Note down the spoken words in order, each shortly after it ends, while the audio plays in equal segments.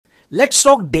Let's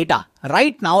talk data.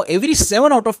 Right now, every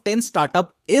 7 out of 10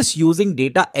 startup is using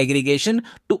data aggregation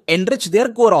to enrich their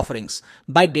core offerings.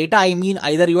 By data, I mean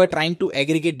either you are trying to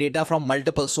aggregate data from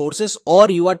multiple sources or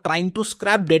you are trying to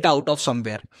scrap data out of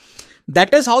somewhere.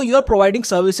 That is how you are providing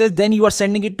services. Then you are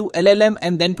sending it to LLM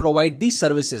and then provide these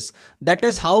services. That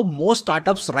is how most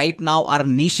startups right now are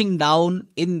niching down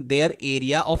in their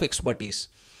area of expertise.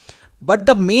 But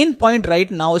the main point right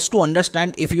now is to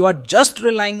understand if you are just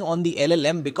relying on the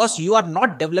LLM because you are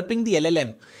not developing the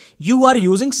LLM, you are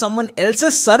using someone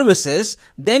else's services,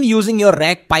 then using your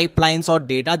rack pipelines or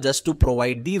data just to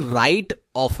provide the right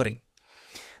offering.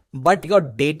 But your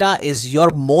data is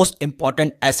your most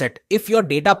important asset. If your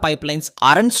data pipelines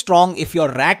aren't strong, if your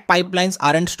rack pipelines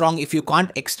aren't strong, if you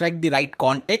can't extract the right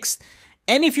context,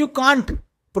 and if you can't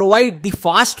provide the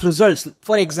fast results,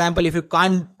 for example, if you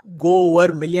can't go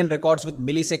over million records with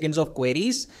milliseconds of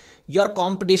queries, your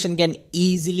competition can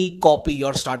easily copy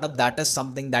your startup. That is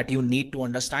something that you need to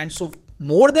understand. So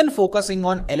more than focusing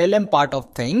on LLM part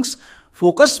of things,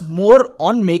 focus more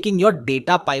on making your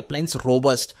data pipelines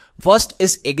robust. First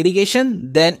is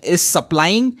aggregation, then is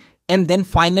supplying, and then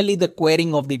finally the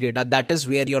querying of the data. That is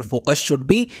where your focus should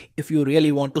be if you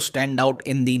really want to stand out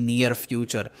in the near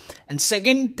future. And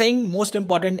second thing, most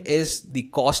important, is the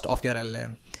cost of your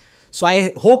LLM. So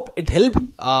I hope it helped.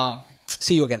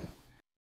 See you again.